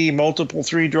ABCD, multiple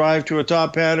 3 drive to a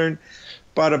top pattern.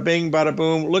 Bada bing, bada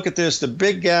boom. Look at this. The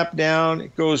big gap down.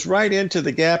 It goes right into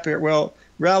the gap here. Well,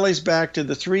 rallies back to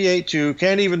the 382.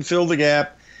 Can't even fill the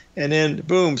gap. And then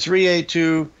boom,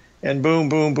 382, and boom,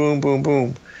 boom, boom, boom,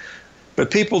 boom. But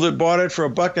people that bought it for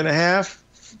 $1.50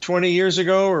 20 years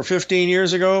ago or 15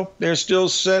 years ago, they're still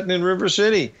sitting in River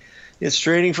City. It's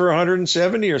trading for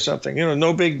 170 or something.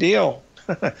 No big deal.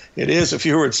 It is if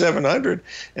you were at 700,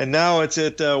 and now it's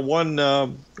at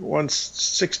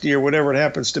 160 or whatever it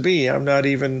happens to be. I'm not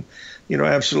even,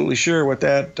 absolutely sure what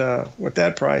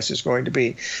that price is going to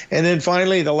be. And then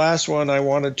finally, the last one I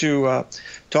wanted to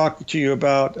talk to you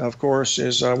about, of course,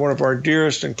 is one of our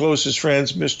dearest and closest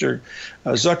friends, Mr.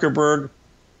 Zuckerberg.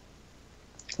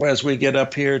 As we get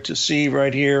up here to see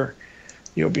right here,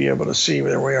 you'll be able to see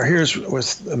where we are. Here's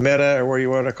with Meta, or where you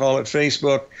want to call it,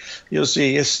 Facebook. You'll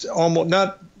see it's almost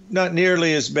not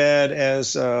nearly as bad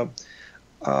as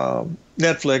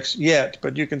Netflix yet,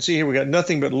 but you can see here we got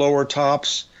nothing but lower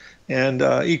tops and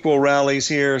equal rallies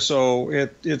here. So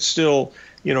it's still,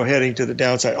 heading to the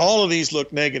downside. All of these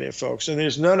look negative, folks, and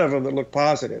there's none of them that look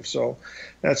positive. So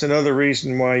that's another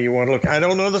reason why you want to look. I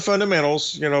don't know the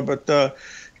fundamentals, but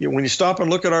when you stop and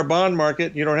look at our bond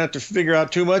market, you don't have to figure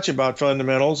out too much about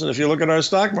fundamentals. And if you look at our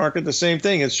stock market, the same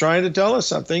thing. It's trying to tell us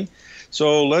something.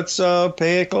 So let's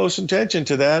pay close attention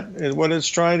to that and what it's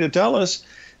trying to tell us,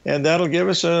 and that'll give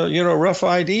us a rough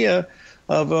idea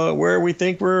of where we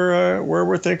think we're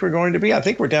going to be. I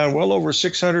think we're down well over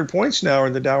 600 points now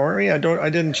in the Dow, aren't we? I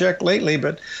didn't check lately,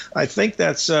 but I think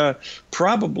that's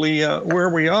probably where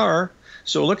we are.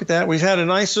 So look at that. We've had a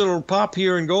nice little pop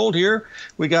here in gold here.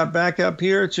 We got back up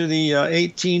here to the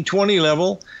 1820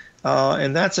 level,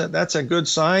 and that's a good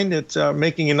sign. It's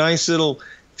making a nice little,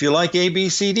 if you like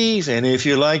ABCDs, and if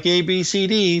you like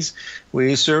ABCDs,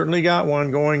 we certainly got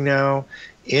one going now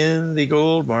in the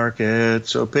gold market.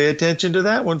 So pay attention to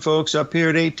that one, folks, up here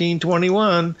at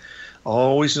 1821.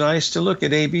 Always nice to look at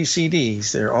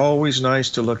ABCDs. They're always nice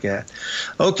to look at.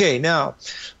 Okay, now,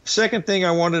 second thing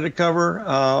I wanted to cover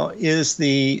is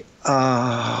the,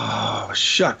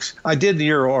 shucks, I did the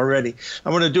euro already.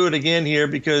 I'm going to do it again here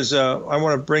because I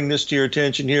want to bring this to your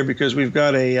attention here because we've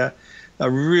got a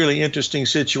really interesting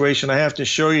situation. I have to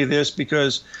show you this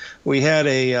because we had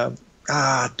a,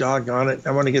 doggone it.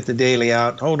 I want to get the daily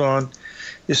out. Hold on.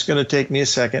 It's going to take me a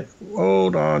second.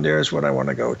 Hold on. There's what I want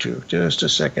to go to. Just a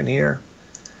second here.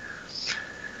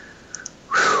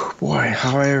 Whew, boy,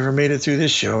 how I ever made it through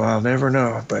this show, I'll never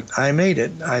know. But I made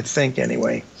it, I think,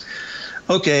 anyway.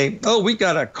 Okay. Oh, we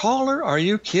got a caller. Are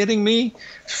you kidding me?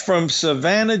 From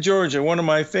Savannah, Georgia, one of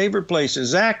my favorite places.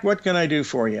 Zach, what can I do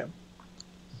for you?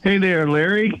 Hey there,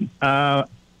 Larry.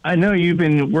 I know you've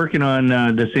been working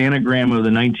on this anagram of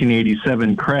the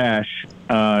 1987 crash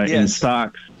in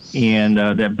stocks. And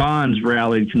that bonds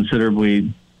rallied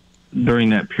considerably during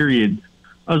that period.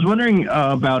 I was wondering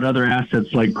about other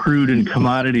assets like crude and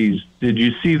commodities. Did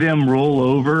you see them roll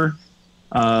over,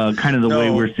 kind of the way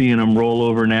we're seeing them roll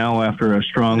over now after a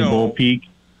strong bull peak?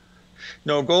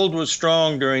 No, gold was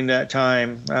strong during that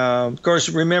time. Of course,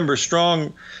 remember,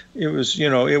 strong. It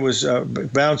was,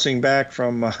 bouncing back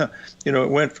from,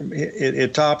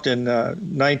 it topped in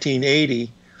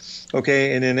 1980.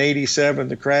 Okay, and in '87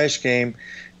 the crash came.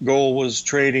 Gold was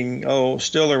trading,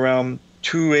 still around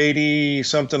 280,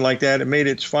 something like that. It made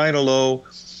its final low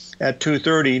at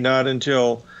 230, not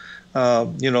until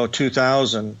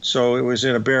 2000. So it was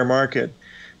in a bear market,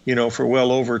 for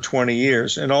well over 20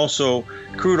 years. And also,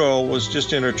 crude oil was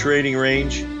just in a trading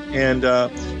range, and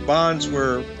bonds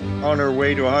were on their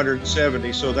way to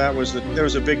 170. So there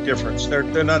was a big difference.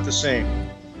 They're not the same.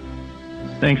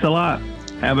 Thanks a lot.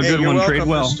 Have a good one. Welcome, trade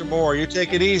well. Mr. Moore. You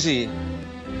take it easy.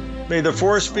 May the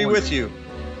force be with you.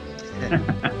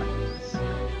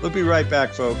 We'll be right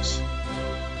back, folks.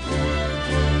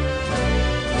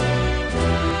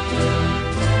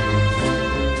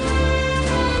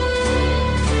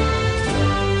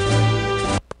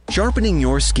 Sharpening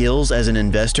your skills as an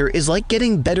investor is like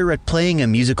getting better at playing a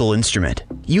musical instrument.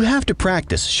 You have to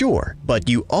practice, sure, but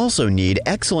you also need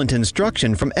excellent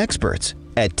instruction from experts.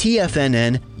 At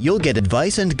TFNN, you'll get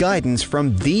advice and guidance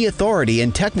from the authority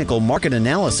in technical market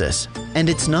analysis. And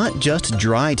it's not just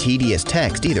dry, tedious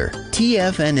text either.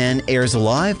 TFNN airs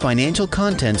live financial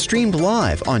content streamed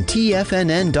live on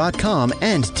TFNN.com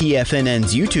and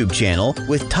TFNN's YouTube channel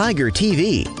with Tiger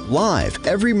TV, live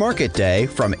every market day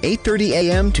from 8:30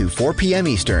 a.m. to 4 p.m.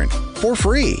 Eastern, for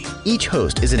free. Each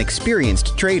host is an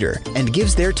experienced trader and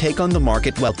gives their take on the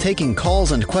market while taking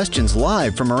calls and questions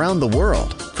live from around the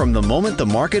world. From the moment the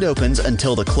market opens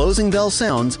until the closing bell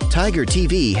sounds, Tiger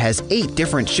TV has 8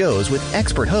 different shows with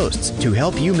expert hosts to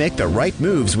help you make the right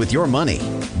moves with your money.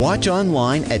 Watch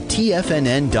online at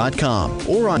TFNN.com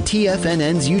or on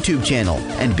TFNN's YouTube channel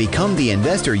and become the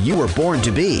investor you were born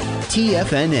to be.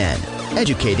 TFNN,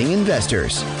 educating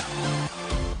investors.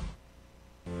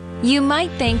 You might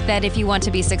think that if you want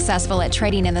to be successful at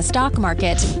trading in the stock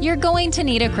market, you're going to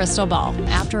need a crystal ball.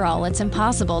 After all, it's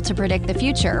impossible to predict the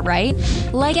future, right?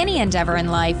 Like any endeavor in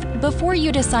life, before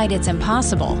you decide it's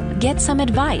impossible, get some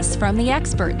advice from the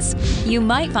experts. You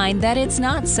might find that it's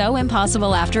not so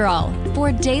impossible after all.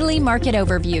 For daily market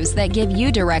overviews that give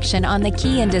you direction on the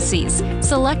key indices,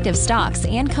 selective stocks,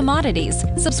 and commodities,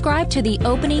 subscribe to the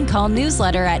Opening Call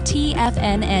newsletter at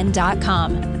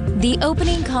TFNN.com. The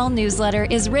Opening Call newsletter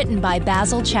is written by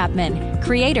Basil Chapman,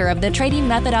 creator of the trading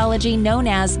methodology known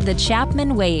as the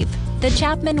Chapman Wave. The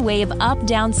Chapman Wave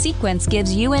up-down sequence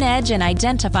gives you an edge in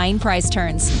identifying price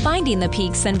turns, finding the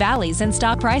peaks and valleys in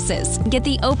stock prices. Get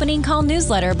the Opening Call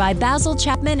newsletter by Basil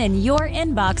Chapman in your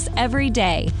inbox every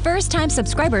day. First-time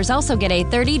subscribers also get a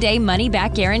 30-day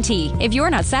money-back guarantee. If you're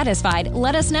not satisfied,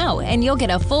 let us know, and you'll get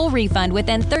a full refund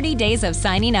within 30 days of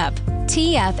signing up.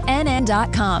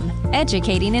 TFNN.com,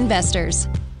 educating investors.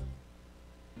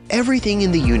 Everything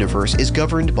in the universe is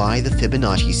governed by the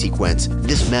Fibonacci sequence.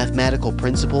 This mathematical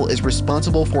principle is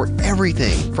responsible for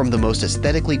everything from the most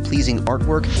aesthetically pleasing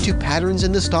artwork to patterns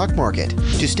in the stock market.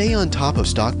 To stay on top of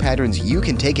stock patterns you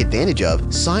can take advantage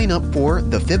of, sign up for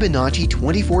the Fibonacci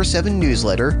 24/7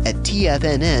 newsletter at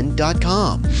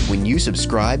TFNN.com. When you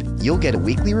subscribe, you'll get a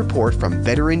weekly report from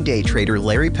veteran day trader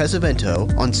Larry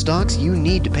Pesavento on stocks you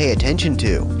need to pay attention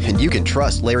to. And you can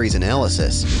trust Larry's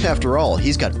analysis. After all,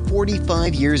 he's got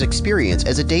 45 years experience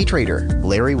as a day trader.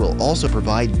 Larry will also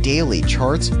provide daily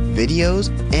charts,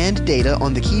 videos, and data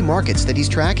on the key markets that he's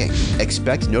tracking.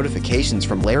 Expect notifications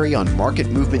from Larry on market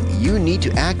movement you need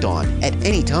to act on at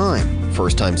any time.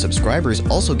 First-time subscribers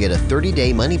also get a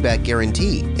 30-day money-back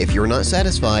guarantee. If you're not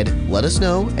satisfied, let us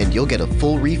know and you'll get a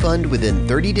full refund within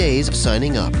 30 days of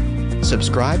signing up.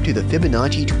 Subscribe to the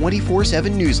Fibonacci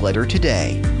 24/7 newsletter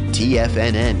today.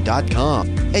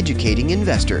 TFNN.com, educating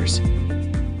investors.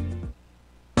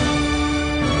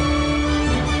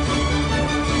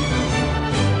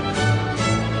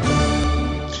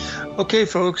 Okay,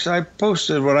 folks, I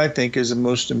posted what I think is the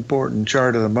most important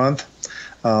chart of the month.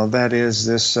 That is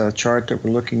this chart that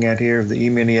we're looking at here of the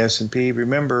E-mini S&P.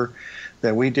 Remember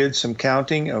that we did some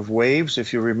counting of waves.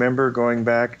 If you remember going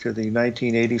back to the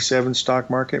 1987 stock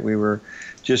market, we were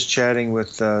just chatting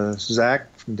with Zach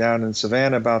from down in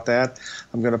Savannah about that.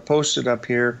 I'm going to post it up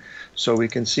here so we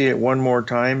can see it one more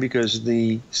time because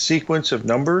the sequence of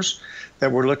numbers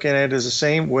that we're looking at is the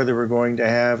same, whether we're going to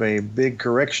have a big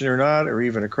correction or not, or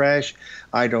even a crash.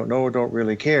 I don't know, don't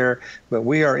really care, but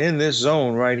we are in this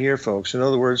zone right here, folks. In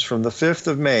other words, from the 5th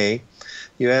of May,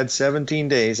 you add 17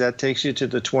 days, that takes you to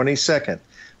the 22nd.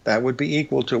 That would be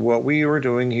equal to what we were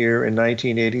doing here in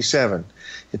 1987.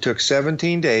 It took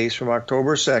 17 days from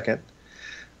October 2nd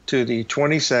to the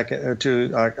 22nd,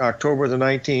 to October the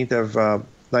 19th of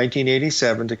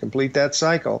 1987 to complete that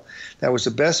cycle. That was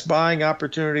the best buying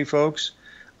opportunity, folks,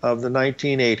 of the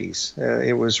 1980s.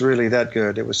 It was really that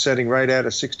good. It was setting right at a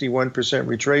 61%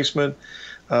 retracement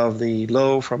of the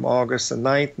low from August the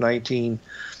 9th,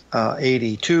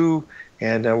 1982,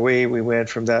 and away we went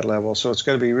from that level. So it's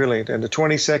going to be really, and the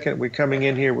 22nd, we're coming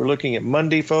in here, we're looking at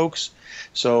Monday, folks.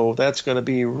 So that's going to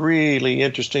be really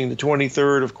interesting. The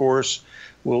 23rd, of course,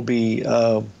 will be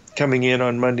coming in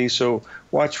on Monday. So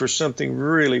watch for something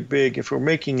really big. If we're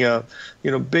making a,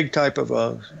 big type of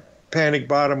a panic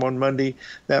bottom on Monday,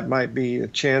 that might be a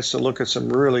chance to look at some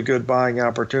really good buying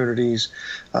opportunities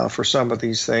for some of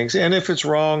these things. And if it's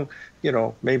wrong,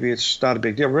 maybe it's not a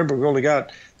big deal. Remember, we only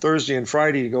got Thursday and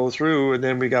Friday to go through, and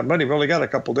then we got Monday. We only got a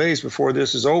couple days before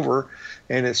this is over,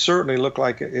 and it certainly looked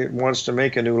like it wants to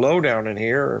make a new low down in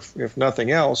here, if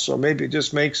nothing else. So maybe it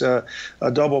just makes a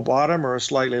double bottom or a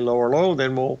slightly lower low.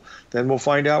 Then we'll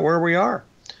find out where we are.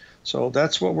 So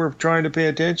that's what we're trying to pay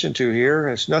attention to here.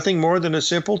 It's nothing more than a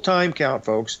simple time count,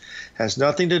 folks. Has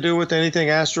nothing to do with anything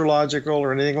astrological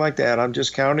or anything like that. I'm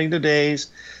just counting the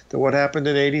days to what happened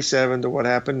in 87 to what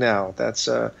happened now. That's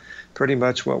pretty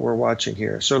much what we're watching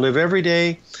here. So live every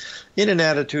day in an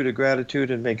attitude of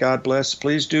gratitude, and may God bless.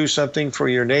 Please do something for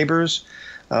your neighbors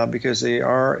because they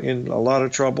are in a lot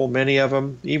of trouble, many of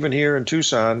them, even here in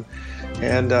Tucson.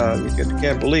 And you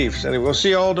can't believe. So anyway, we'll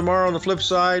see you all tomorrow on the flip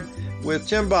side with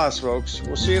Tim Boss, folks.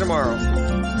 We'll see you tomorrow.